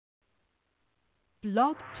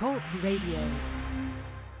Blog Talk Radio.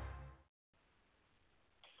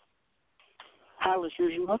 Hi,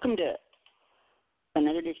 listeners, and welcome to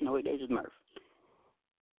another edition of Weekdays with Murph.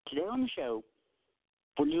 Today on the show,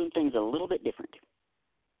 we're doing things a little bit different.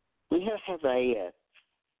 We have a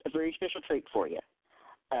very special treat for you.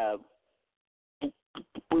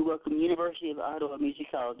 We welcome University of Ottawa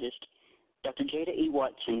Musicologist, Dr. Jada E.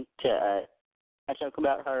 Watson, to talk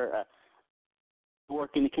about her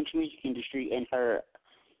work in the country music industry and her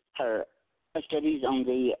studies on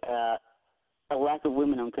the lack of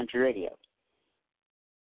women on country radio.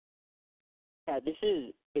 This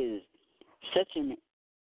is such an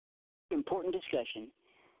important discussion,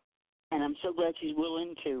 and I'm so glad she's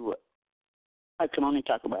willing to come on and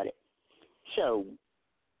talk about it. So,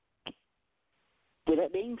 with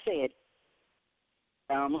that being said,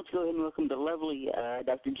 let's go ahead and welcome the lovely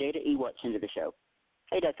Dr. Jada E. Watson to the show.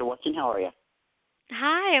 Hey, Dr. Watson, how are you?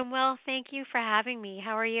 Hi, I'm well. Thank you for having me.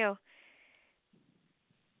 How are you?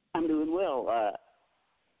 I'm doing well.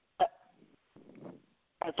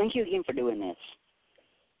 Thank you again for doing this.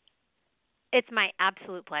 It's my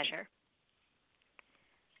absolute pleasure.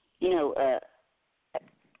 You know,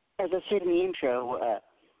 as I said in the intro,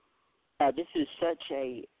 this is such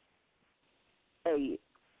a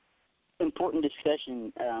important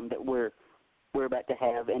discussion that we're about to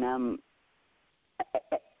have, and I'm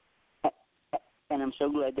so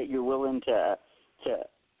glad that you're willing to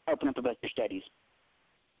open up about your studies.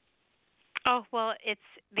 Oh, well, it's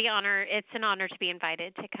an honor to be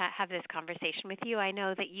invited to have this conversation with you. I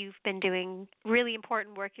know that you've been doing really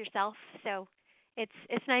important work yourself, so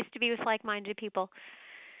it's nice to be with like-minded people.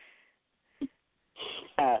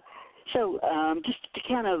 So just to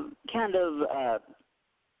kind of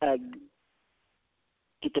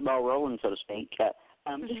get the ball rolling, so to speak, just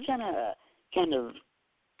kind of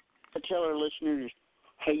tell our listeners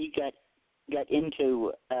how you got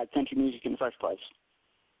into country music in the first place.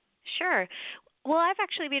 Sure. Well, I've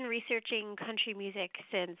actually been researching country music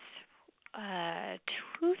since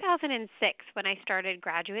 2006 when I started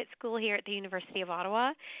graduate school here at the University of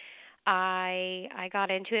Ottawa. I got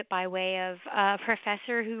into it by way of a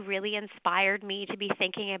professor who really inspired me to be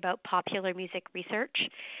thinking about popular music research.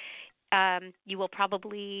 You will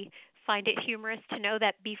probably find it humorous to know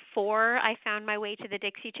that before I found my way to the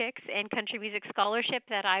Dixie Chicks and country music scholarship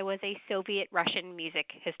that I was a Soviet Russian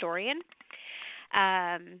music historian.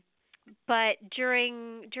 But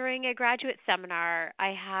during a graduate seminar,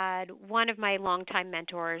 I had one of my longtime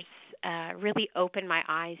mentors really open my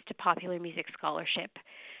eyes to popular music scholarship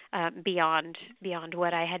beyond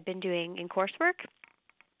what I had been doing in coursework.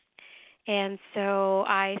 And so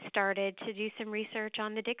I started to do some research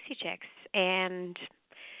on the Dixie Chicks, and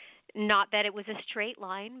not that it was a straight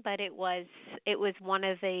line, but it was one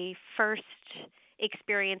of the first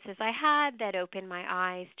experiences I had that opened my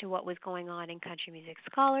eyes to what was going on in country music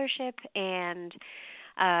scholarship and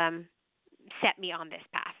set me on this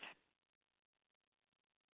path.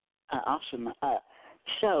 Awesome.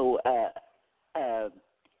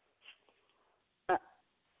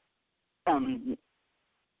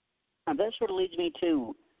 That sort of leads me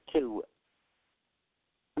to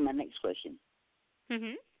my next question.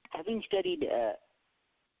 Mm-hmm. Having studied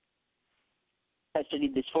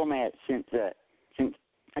this format since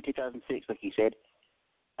 2006, like you said,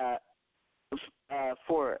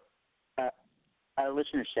 for our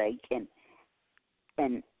listeners' sake,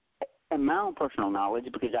 and my own personal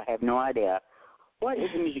knowledge, because I have no idea, what is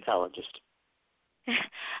a musicologist?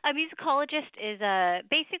 A musicologist is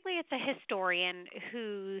basically it's a historian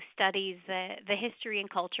who studies the history and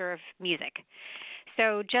culture of music.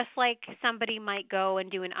 So just like somebody might go and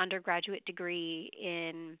do an undergraduate degree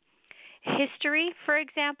in history, for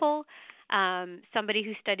example, somebody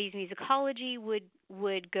who studies musicology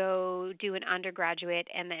would go do an undergraduate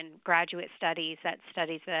and then graduate studies that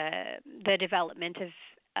studies the development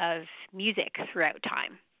of music throughout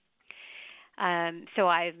time. So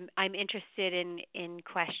I'm interested in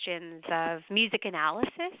questions of music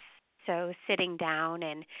analysis, so sitting down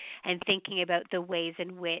and thinking about the ways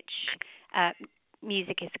in which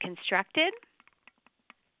music is constructed,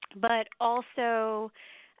 but also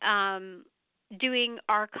doing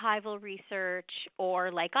archival research,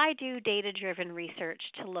 or like I do, data-driven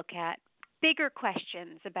research to look at bigger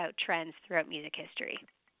questions about trends throughout music history.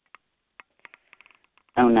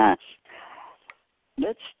 Oh, nice.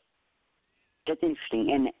 That's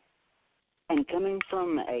interesting, and coming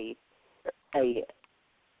from a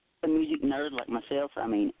music nerd like myself, I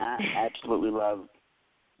mean, I absolutely love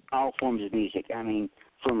all forms of music. I mean,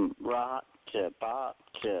 from rock to pop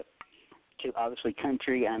to obviously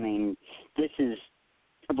country. I mean, this is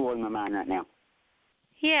blowing my mind right now.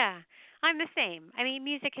 Yeah, I'm the same. I mean,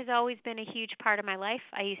 music has always been a huge part of my life.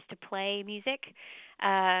 I used to play music.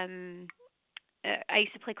 Um, I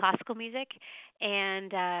used to play classical music,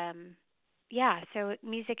 and yeah, so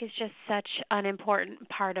music is just such an important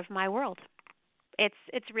part of my world.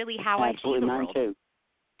 It's really how I see Absolutely, the mine world. too.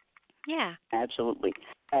 Yeah. Absolutely.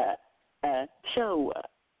 Uh, so,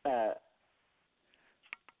 uh,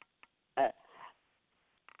 uh,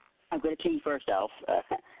 I'm going to tell you first off,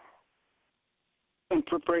 in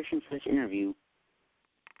preparation for this interview,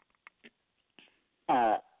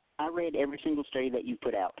 I read every single study that you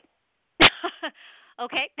put out.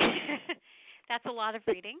 Okay. That's a lot of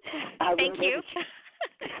reading. I Thank read you.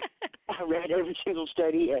 I read every single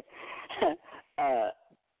study. Uh,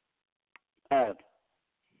 uh,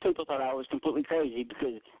 People thought I was completely crazy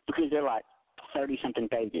because they're like 30-something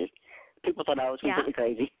pages. People thought I was Yeah. completely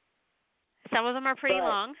crazy. Some of them are pretty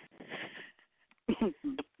long.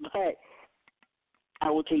 But I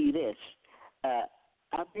will tell you this.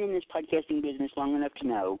 I've been in this podcasting business long enough to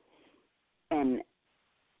know, and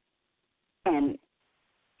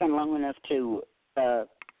long enough to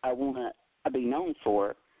I want to be known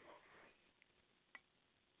for.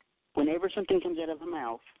 Whenever something comes out of my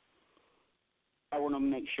mouth, I want to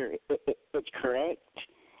make sure it's correct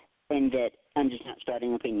and that I'm just not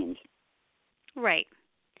spouting opinions. Right.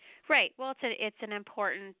 Right. Well, it's an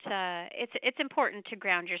important it's important to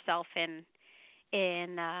ground yourself in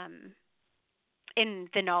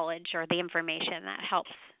the knowledge or the information that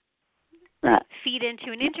helps Right. feed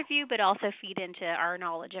into an interview, but also feed into our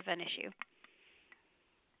knowledge of an issue.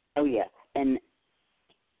 Oh yeah, and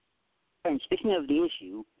speaking of the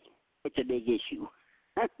issue, it's a big issue.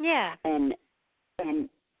 Yeah. and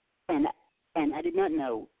I did not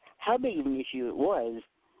know how big of an issue it was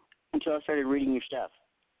until I started reading your stuff.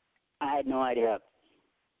 I had no idea.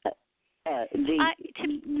 Go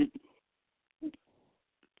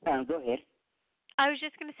ahead. I was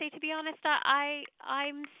just going to say, to be honest,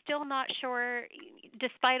 I'm still not sure,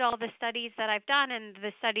 despite all the studies that I've done and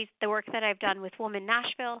the work that I've done with Women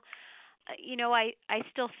Nashville, I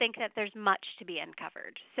still think that there's much to be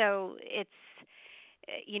uncovered. So it's,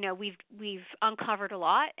 we've uncovered a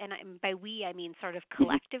lot, and by we I mean sort of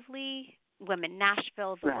collectively. Women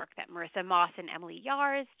Nashville, the work that Marissa Moss and Emily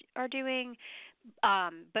Yars are doing,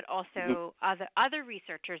 but also other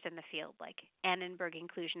researchers in the field like Annenberg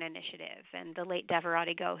Inclusion Initiative and the late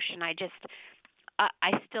Deverati Ghosh, and I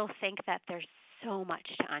still think that there's so much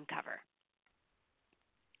to uncover.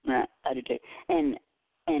 Right, I do too. And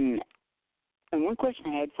one question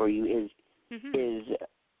I had for you is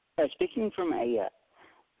speaking from a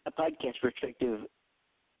podcast perspective,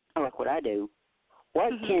 like what I do.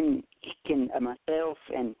 What can myself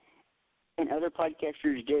and other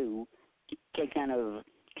podcasters do to kind of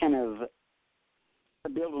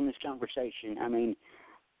build on this conversation? I mean,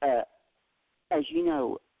 as you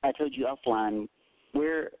know, I told you offline,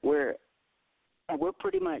 we're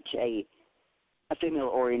pretty much a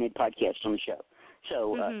female-oriented podcast on the show.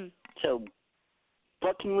 So so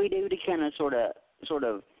what can we do to kind of sort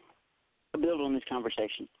of build on this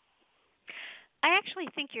conversation? I actually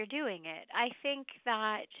think you're doing it. I think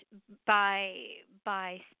that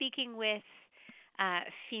by speaking with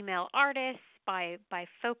female artists, by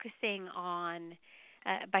focusing on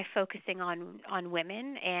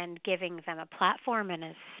women and giving them a platform and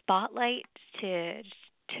a spotlight to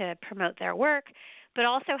promote their work, but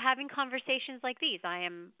also having conversations like these. I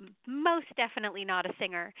am most definitely not a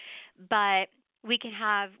singer, but we can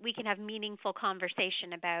have meaningful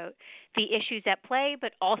conversation about the issues at play,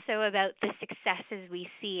 but also about the successes we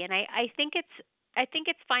see. And I think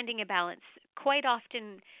it's finding a balance. Quite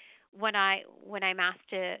often, when I'm asked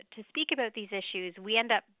to speak about these issues, we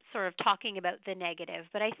end up sort of talking about the negative.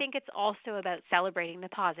 But I think it's also about celebrating the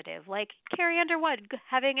positive, like Carrie Underwood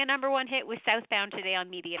having a #1 hit with Southbound today on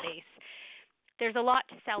Media Base. There's a lot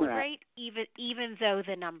to celebrate, even though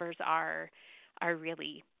the numbers are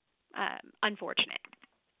really unfortunate.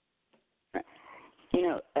 You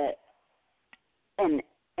know, and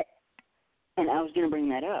I was going to bring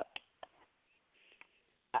that up.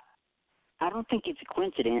 I don't think it's a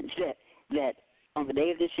coincidence that on the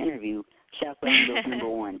day of this interview, Southbound goes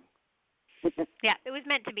 #1. Yeah, it was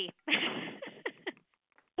meant to be.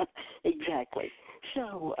 Exactly.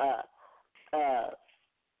 So,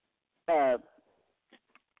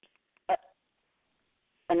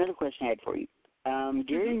 another question I had for you.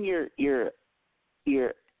 During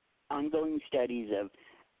your ongoing studies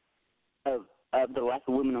of the life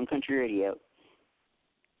of women on country radio,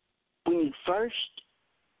 when you first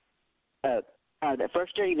the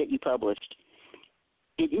first study that you published,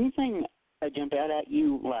 did anything jump out at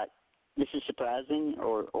you like this is surprising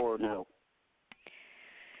or no?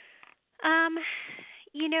 Um,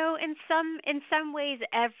 in some ways,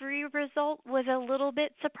 every result was a little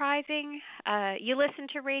bit surprising. You listen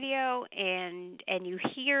to radio and you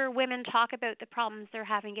hear women talk about the problems they're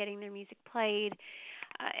having getting their music played,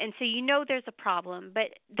 and so there's a problem. But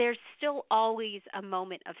there's still always a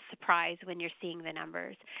moment of surprise when you're seeing the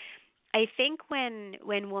numbers. I think when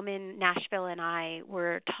Woman Nashville and I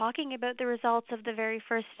were talking about the results of the very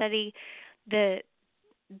first study, the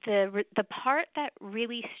the part that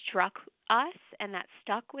really struck us and that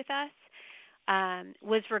stuck with us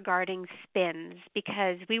was regarding spins,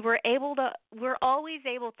 because we're always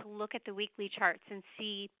able to look at the weekly charts and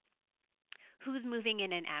see who's moving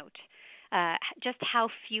in and out, just how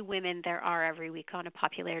few women there are every week on a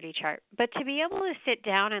popularity chart. But to be able to sit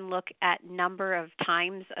down and look at number of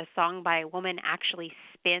times a song by a woman actually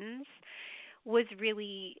spins was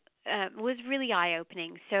really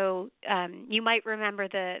eye-opening. So you might remember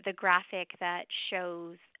the graphic that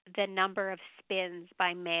shows the number of spins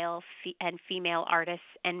by male and female artists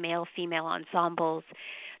and male-female ensembles,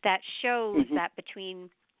 that shows that between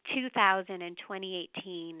 2000 and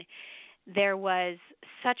 2018 there was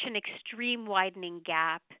such an extreme widening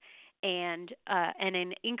gap, and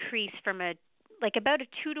an increase from about a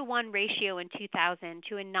 2-to-1 ratio in 2000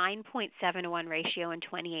 to a 9.7-to-1 ratio in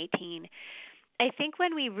 2018. I think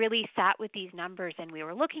when we really sat with these numbers and we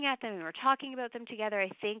were looking at them and we were talking about them together, I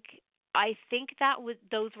think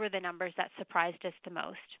those were the numbers that surprised us the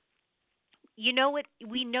most. We know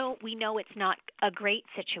it's not a great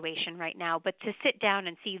situation right now, but to sit down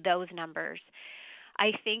and see those numbers,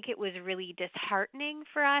 I think it was really disheartening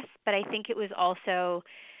for us, but I think it was also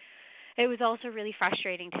really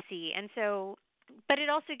frustrating to see. And so, but it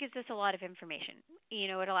also gives us a lot of information. It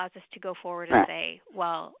allows us to go forward and say,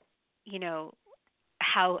 well,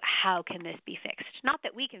 how can this be fixed? Not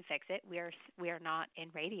that we can fix it. We are not in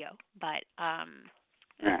radio, but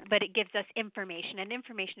it gives us information, and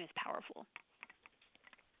information is powerful.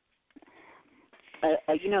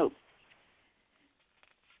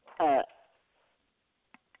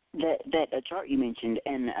 That chart you mentioned,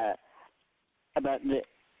 and about the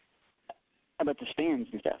spins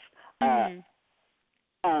and stuff. I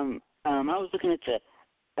was looking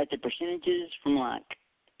at the percentages from like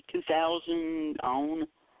 2000 on.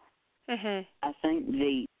 I think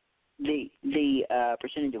the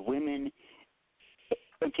percentage of women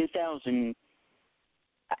from 2000,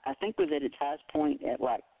 I think, was at its highest point at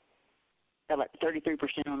like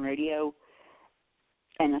 33% on radio,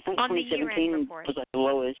 and I think on 2017 was like the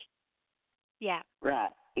lowest. Yeah.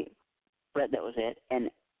 Right. Right. That was it.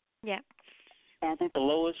 And yeah. And I think the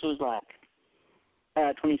lowest was like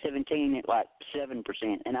 2017 at like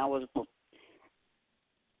 7%, and I'm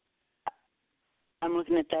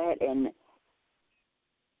looking at that, and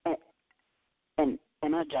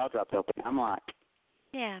my jaw dropped open. I'm like,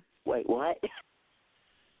 yeah. Wait, what?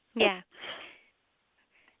 Yeah.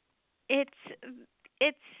 It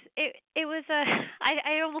was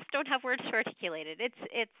I almost don't have words to articulate it.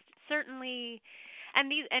 It's certainly,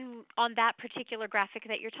 and on that particular graphic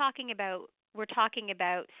that you're talking about, we're talking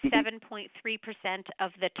about 7.3%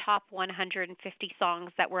 of the top 150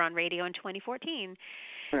 songs that were on radio in 2014.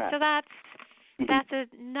 Right. So that's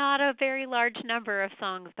not a very large number of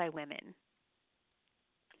songs by women.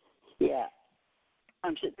 Yeah.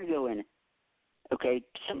 I'm sitting there going, okay,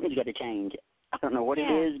 something's got to change. I don't know what it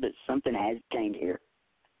is, but something has changed here.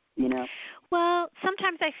 Well,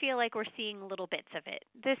 sometimes I feel like we're seeing little bits of it.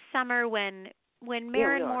 This summer when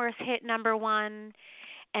Maren Morris hit number one,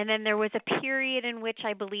 and then there was a period in which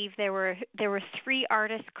I believe there were 3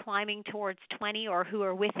 artists climbing towards 20, or who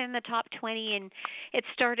are within the top 20, and it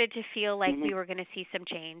started to feel like we were going to see some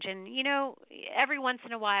change. And every once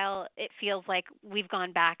in a while it feels like we've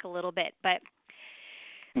gone back a little bit, but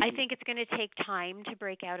I think it's going to take time to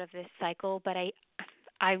break out of this cycle. But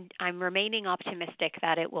I'm remaining optimistic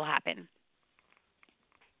that it will happen.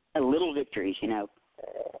 Little victories,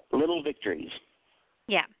 little victories.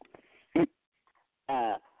 Yeah.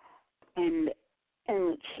 And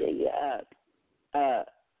let's see. I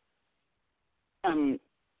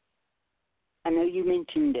know you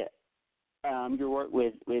mentioned your work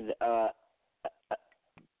with the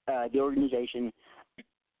organization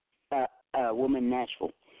Woman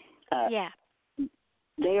Nashville. Yeah.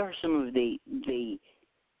 They are some of the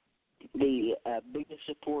biggest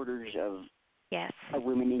supporters of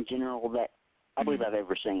women in general that I believe I've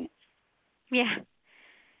ever seen. Yeah.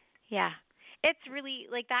 Yeah. It's really,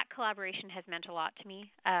 like, that collaboration has meant a lot to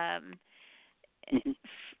me. And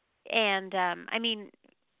I mean,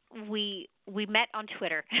 we met on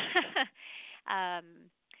Twitter.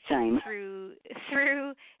 Same.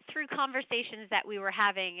 through conversations that we were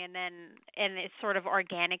having, and it sort of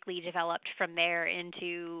organically developed from there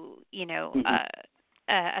into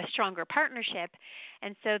a stronger partnership.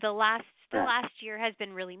 And so the last year has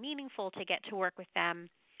been really meaningful to get to work with them.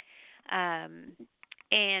 And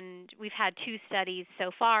we've had 2 studies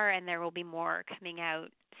so far, and there will be more coming out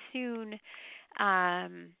soon.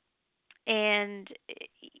 And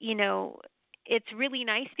it's really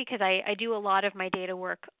nice because I do a lot of my data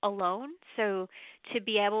work alone. So to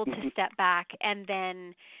be able to step back and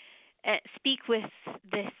then speak with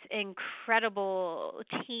this incredible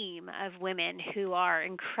team of women who are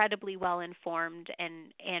incredibly well informed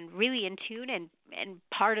and really in tune and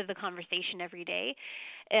part of the conversation every day.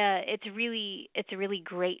 It's really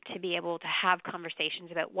great to be able to have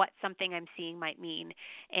conversations about what something I'm seeing might mean,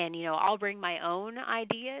 and I'll bring my own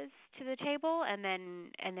ideas to the table, and then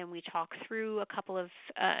we talk through a couple of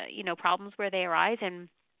problems where they arise,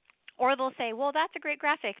 or they'll say, well, that's a great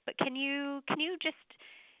graphic, but can you just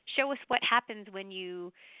show us what happens when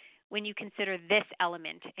you consider this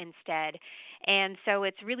element instead. And so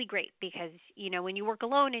it's really great because, when you work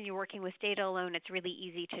alone and you're working with data alone, it's really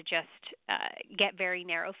easy to just get very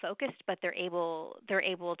narrow focused, but they're able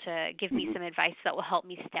to give me some advice that will help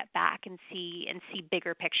me step back and see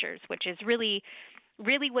bigger pictures, which is really,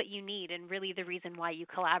 really what you need and really the reason why you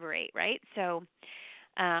collaborate, right? So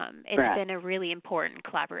it's been a really important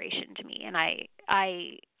collaboration to me, and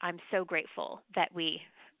I'm so grateful that we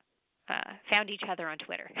found each other on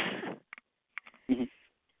Twitter.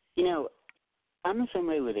 I'm the same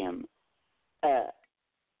way with him.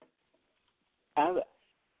 I've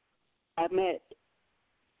met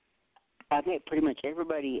pretty much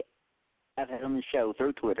everybody I've had on the show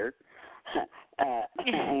through Twitter,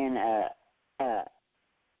 and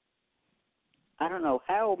I don't know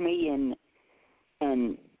how me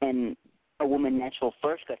and a woman Nashville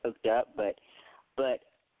first got hooked up, but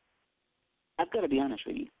I've got to be honest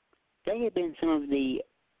with you. They have been some of the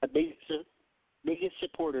biggest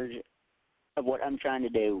supporters of what I'm trying to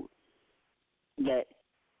do that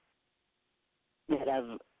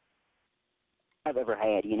I've ever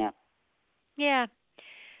had, Yeah.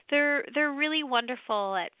 They're really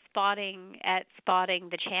wonderful at spotting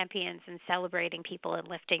the champions and celebrating people and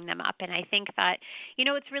lifting them up. And I think that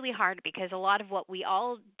it's really hard because a lot of what we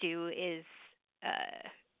all do is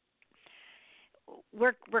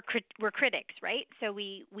we're critics, right? So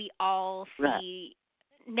we all see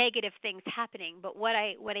negative things happening. But what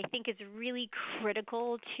I think is really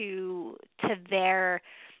critical to their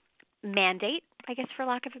mandate, I guess for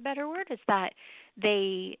lack of a better word, is that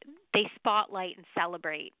they spotlight and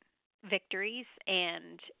celebrate victories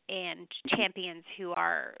and champions who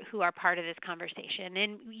are part of this conversation.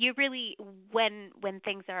 And you really, when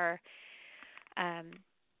things are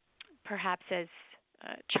perhaps as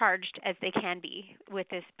charged as they can be with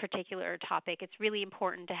this particular topic, it's really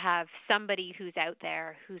important to have somebody who's out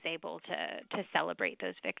there who's able to celebrate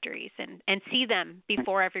those victories and see them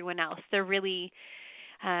before everyone else. They're really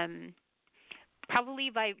probably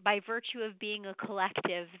by virtue of being a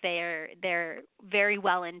collective, they're very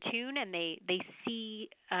well in tune, and they see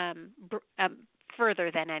further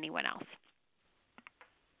than anyone else.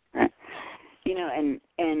 And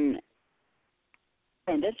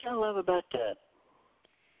that's what I love about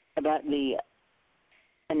the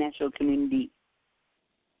Nashville community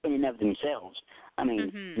in and of themselves. I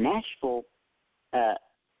mean, Nashville,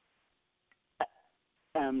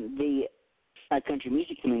 the country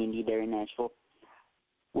music community there in Nashville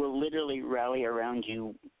will literally rally around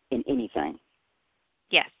you in anything.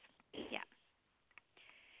 Yes. Yeah.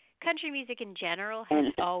 Country music in general has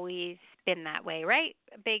always been that way, right?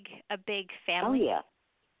 A big family.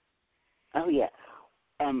 Oh yeah.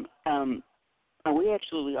 We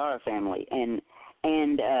absolutely are a family, and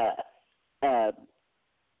I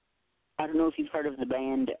don't know if you've heard of the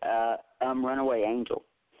band Runaway Angel.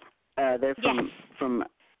 They're from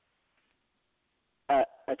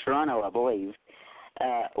Toronto, I believe.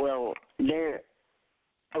 Well, their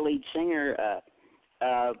lead singer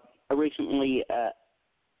recently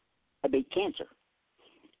beat cancer,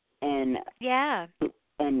 and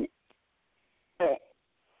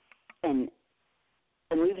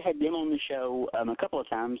we've had them on the show a couple of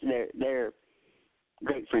times. They're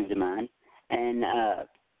great friends of mine, and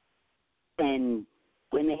when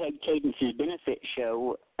they had Cadence's benefit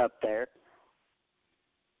show up there,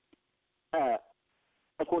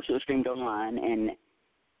 of course it was streamed online, and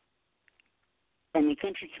the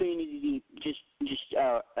country community just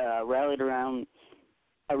rallied around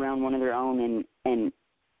one of their own and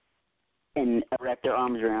wrapped their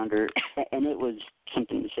arms around her, and it was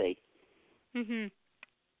something to see.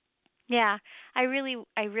 Yeah, I really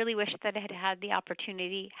wish that I had had the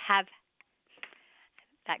opportunity. Have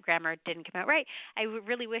that grammar didn't come out right.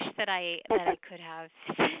 Really wish that I could have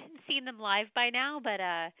seen them live by now, but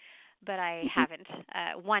I Mhm. haven't.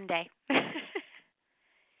 One day.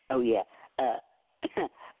 Oh yeah. Uh,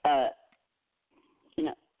 uh, you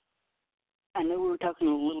know, I know we were talking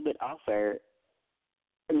a little bit off air,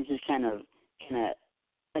 and this is kind of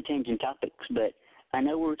a change in topics, but I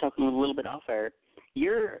know we were talking a little bit off air.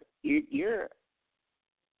 You're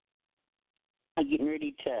getting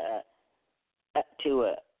ready to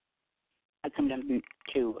come down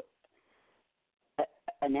to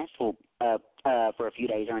Nashville for a few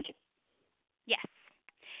days, aren't you? Yes.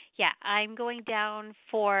 Yeah, I'm going down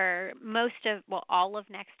for all of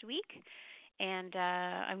next week, and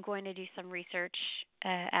I'm going to do some research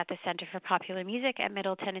at the Center for Popular Music at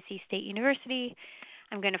Middle Tennessee State University.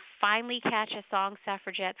 I'm going to finally catch a Song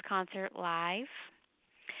Suffragettes concert live,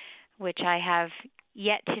 which I have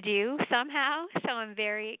yet to do somehow. So I'm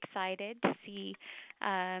very excited to see.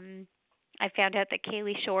 I found out that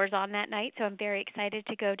Kaylee Shore's on that night, so I'm very excited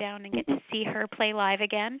to go down and get to see her play live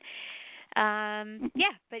again.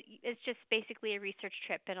 Yeah, but it's just basically a research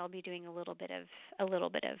trip, and I'll be doing a little bit of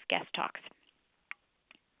guest talks.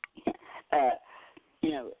 Uh,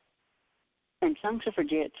 you know, and Song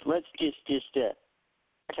Suffragettes. Let's just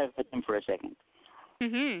talk about them for a second.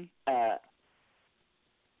 Mhm.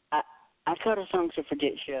 I caught a Song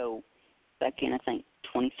Suffragette show back in, I think,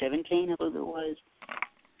 2017, I believe it was.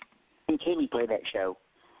 And Kaylee played that show.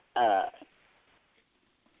 I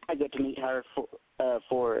got to meet her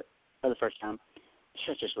for the first time.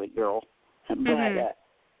 Such a sweet girl. Mhm.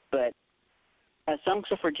 But Song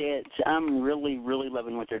Suffragettes, I'm really, really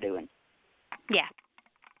loving what they're doing. Yeah.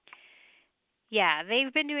 Yeah,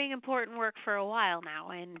 they've been doing important work for a while now,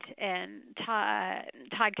 and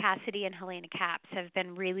Todd Cassidy and Helena Capps have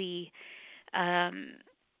been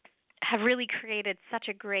have really created such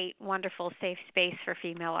a great, wonderful, safe space for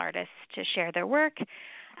female artists to share their work.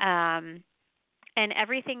 And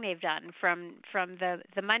everything they've done from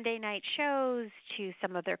the Monday night shows to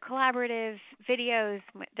some of their collaborative videos,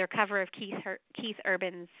 their cover of Keith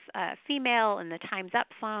Urban's "Female" and the "Time's Up"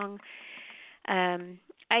 song.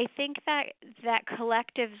 I think that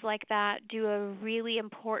collectives like that do a really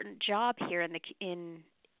important job here in the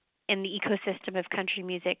ecosystem of country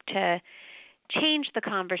music to change the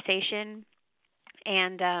conversation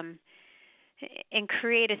and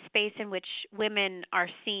create a space in which women are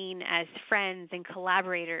seen as friends and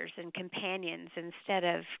collaborators and companions instead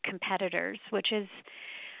of competitors, which is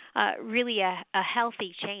really a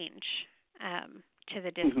healthy change to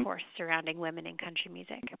the discourse surrounding women in country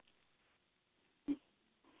music.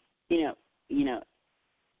 You know,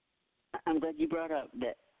 I'm glad you brought up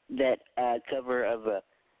that cover of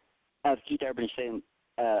Keith Urban's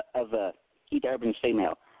Keith Urban's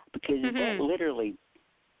 "Female," because that literally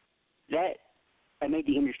that made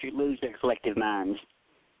the industry lose their collective minds.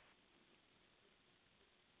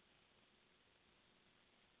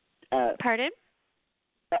 Pardon?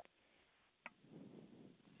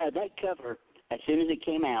 That cover, as soon as it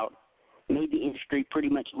came out, made the industry pretty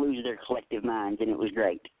much lose their collective minds, and it was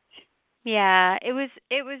great. Yeah, it was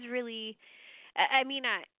really. I mean,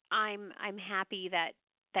 I'm happy that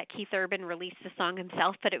Keith Urban released the song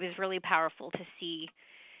himself, but it was really powerful to see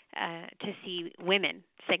women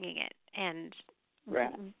singing it, and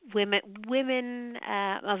Right. women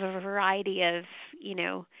of a variety of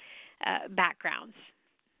backgrounds.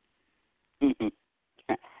 Mm-hmm.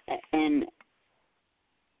 And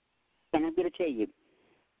I'm going to tell you,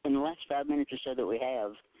 in the last 5 minutes or so that we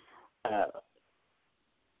have,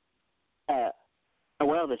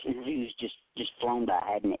 well, this interview's just flown by,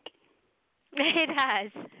 hadn't it? It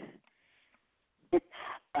has.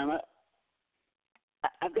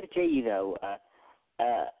 I've got to tell you though,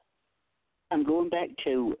 I'm going back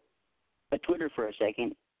to Twitter for a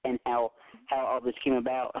second, and how all this came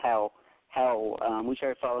about, how we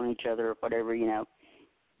started following each other or whatever.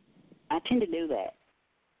 I tend to do that.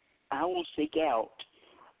 I will seek out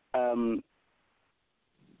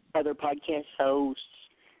other podcast hosts,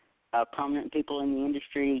 prominent people in the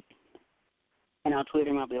industry, and I'll tweet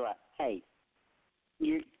them. I'll be like, "Hey,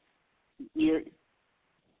 you're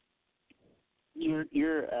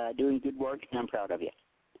doing good work, and I'm proud of you."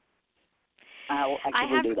 I'll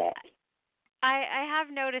actively do that. I have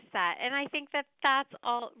noticed that, and I think that that's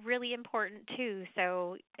all really important too.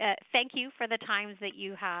 So thank you for the times that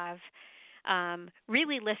you have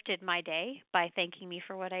really lifted my day by thanking me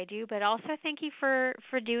for what I do, but also thank you for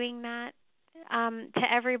doing that to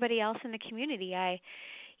everybody else in the community.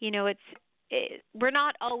 we're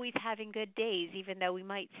not always having good days, even though we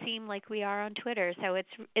might seem like we are on Twitter. So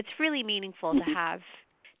it's really meaningful to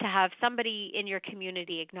have somebody in your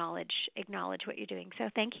community acknowledge what you're doing. So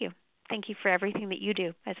thank you for everything that you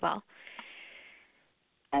do as well.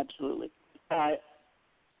 Absolutely. A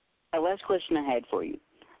last question I had for you.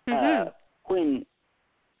 Mm-hmm. When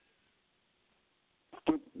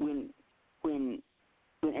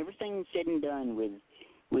everything's said and done with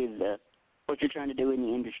what you're trying to do in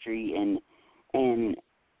the industry and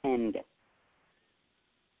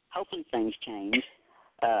hopefully things change,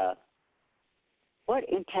 what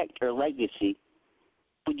impact or legacy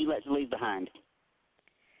would you like to leave behind?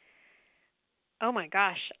 Oh my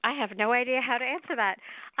gosh, I have no idea how to answer that.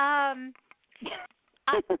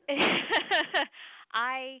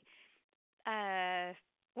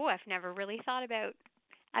 I've never really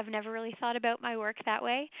thought about my work that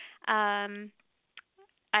way. I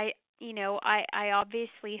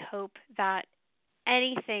obviously hope that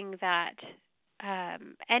anything that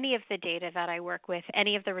any of the data that I work with,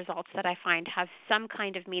 any of the results that I find have some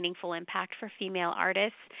kind of meaningful impact for female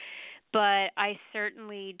artists. But I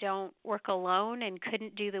certainly don't work alone and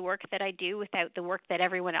couldn't do the work that I do without the work that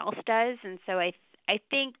everyone else does. And so I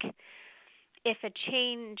think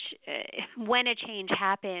when a change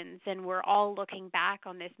happens and we're all looking back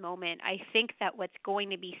on this moment, I think that what's going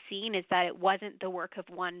to be seen is that it wasn't the work of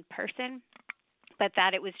one person, but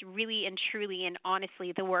that it was really and truly and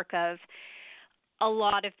honestly the work of a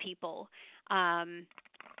lot of people. And,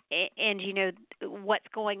 what's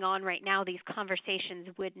going on right now, these conversations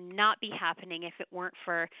would not be happening if it weren't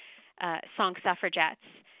for song suffragettes,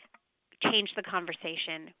 Change the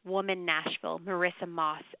Conversation, Woman Nashville, Marissa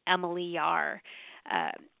Moss, Emily Yar.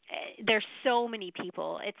 There's so many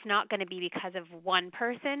people. It's not going to be because of one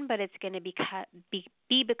person, but it's going to be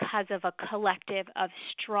because of a collective of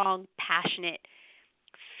strong, passionate,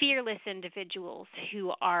 fearless individuals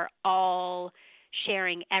who are all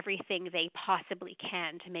sharing everything they possibly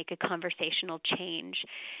can to make a conversational change.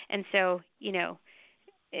 And so,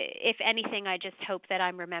 if anything, I just hope that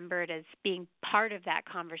I'm remembered as being part of that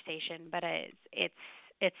conversation, but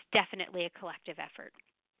it's definitely a collective effort.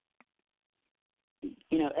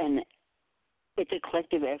 And it's a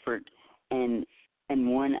collective effort and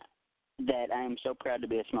one that I am so proud to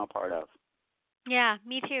be a small part of. Yeah,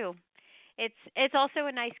 me too. It's also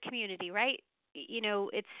a nice community, right?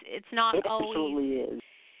 It's not it always absolutely is.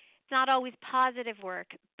 It's not always positive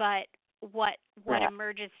work, but what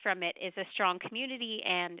emerges from it is a strong community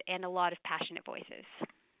and a lot of passionate voices.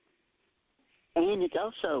 And it's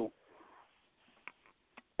also,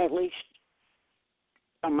 at least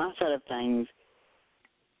on my side of things,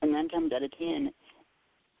 and 9 times out of 10,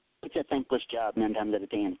 it's a thankless job 9 times out of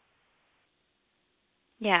 10.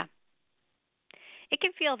 Yeah. It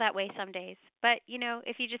can feel that way some days, but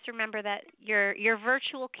if you just remember that your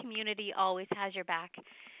virtual community always has your back,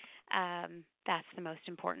 that's the most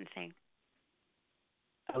important thing.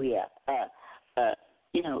 Oh yeah,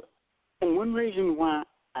 and one reason why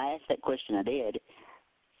I asked that question I did,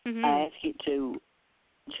 Mm-hmm. I asked it to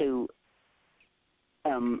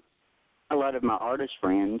a lot of my artist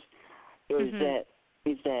friends, is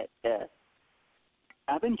that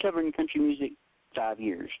I've been covering country music 5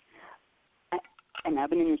 years. And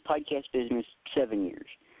I've been in this podcast business 7 years.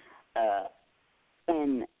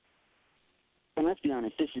 And let's be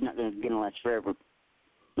honest, this is not going to last forever.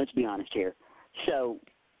 Let's be honest here. So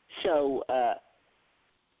I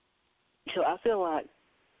feel like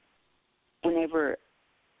whenever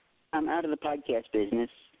I'm out of the podcast business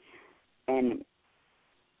and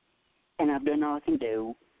I've done all I can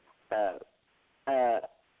do,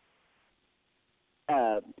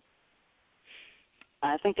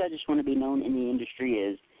 I think I just want to be known in the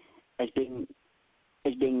industry as being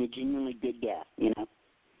a genuinely good guy,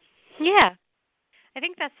 Yeah, I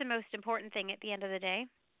think that's the most important thing at the end of the day.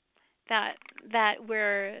 That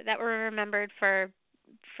we're remembered for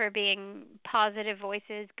being positive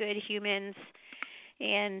voices, good humans,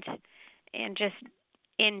 and just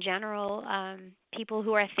in general, people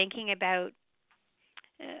who are thinking about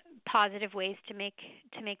positive ways to make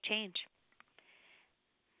change.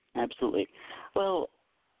 Absolutely. Well,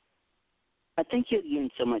 I thank you again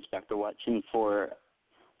so much, Dr. Watson, for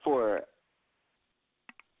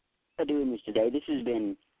doing this today. This has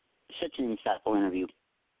been such an insightful interview.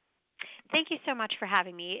 Thank you so much for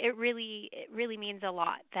having me. It really means a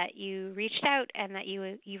lot that you reached out and that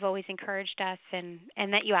you've always encouraged us and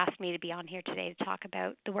that you asked me to be on here today to talk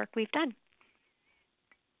about the work we've done.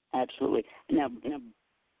 Absolutely. Now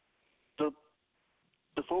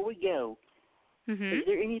before we go, Mm-hmm. Is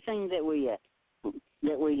there anything that we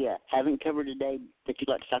haven't covered today that you'd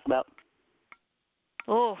like to talk about?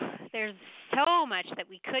 Oh, there's so much that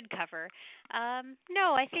we could cover.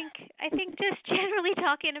 No, I think just generally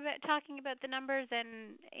talking about the numbers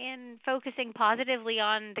and focusing positively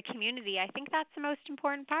on the community. I think that's the most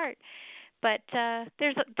important part. But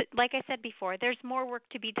there's, like I said before, there's more work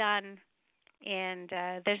to be done, and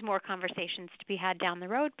there's more conversations to be had down the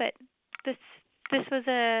road. But this was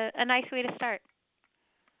a nice way to start.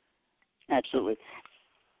 Absolutely.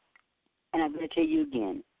 And I'm going to tell you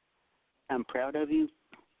again, I'm proud of you,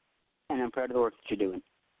 and I'm proud of the work that you're doing.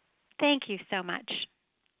 Thank you so much.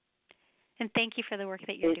 And thank you for the work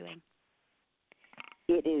that you're doing.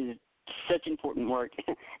 It is such important work,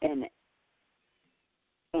 and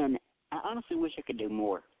I honestly wish I could do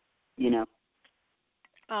more,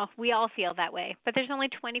 Oh, we all feel that way. But there's only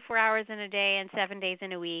 24 hours in a day and 7 days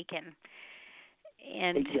in a week, and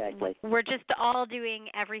exactly. We're just all doing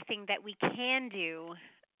everything that we can do,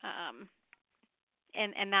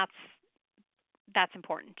 and that's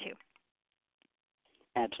important too.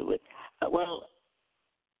 Absolutely. Well,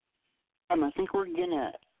 I think we're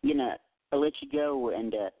gonna let you go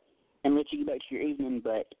and let you get back to your evening.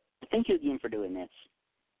 But thank you again for doing this.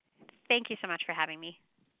 Thank you so much for having me.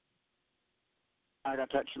 All right, I'll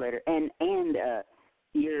talk to you later. And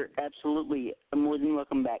you're absolutely more than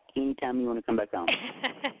welcome back anytime you want to come back on.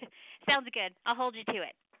 Sounds good. I'll hold you to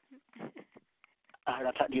it. All right,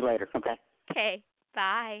 I'll talk to you later. Okay. Okay.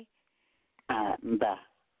 Bye. Bye.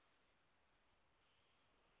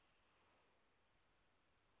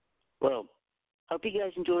 Well, hope you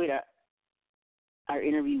guys enjoyed our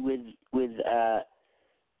interview with the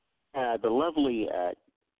lovely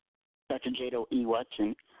Dr. Jada E.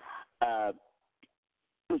 Watson.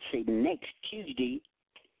 Let's see, next Tuesday.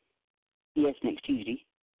 Yes, next Tuesday.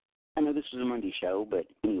 I know this was a Monday show, but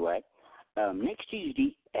anyway, next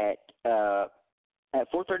Tuesday at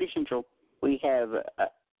 4:30 Central, we have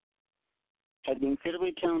the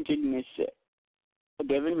incredibly talented Miss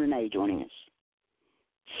Devin Renee joining us.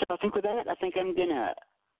 So I think with that, I'm gonna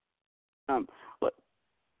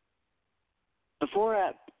before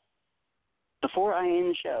I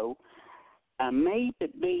end the show, I may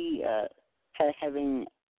be having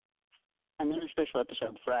another special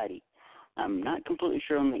episode Friday. I'm not completely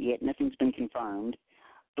sure on that yet. Nothing's been confirmed,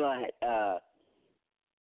 but I'll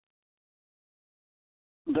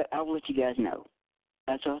let you guys know.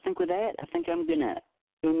 So I think with that, I'm gonna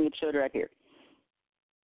end the episode right here.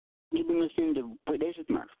 You've been listening to Weekdays with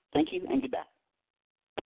Murph. Thank you and goodbye.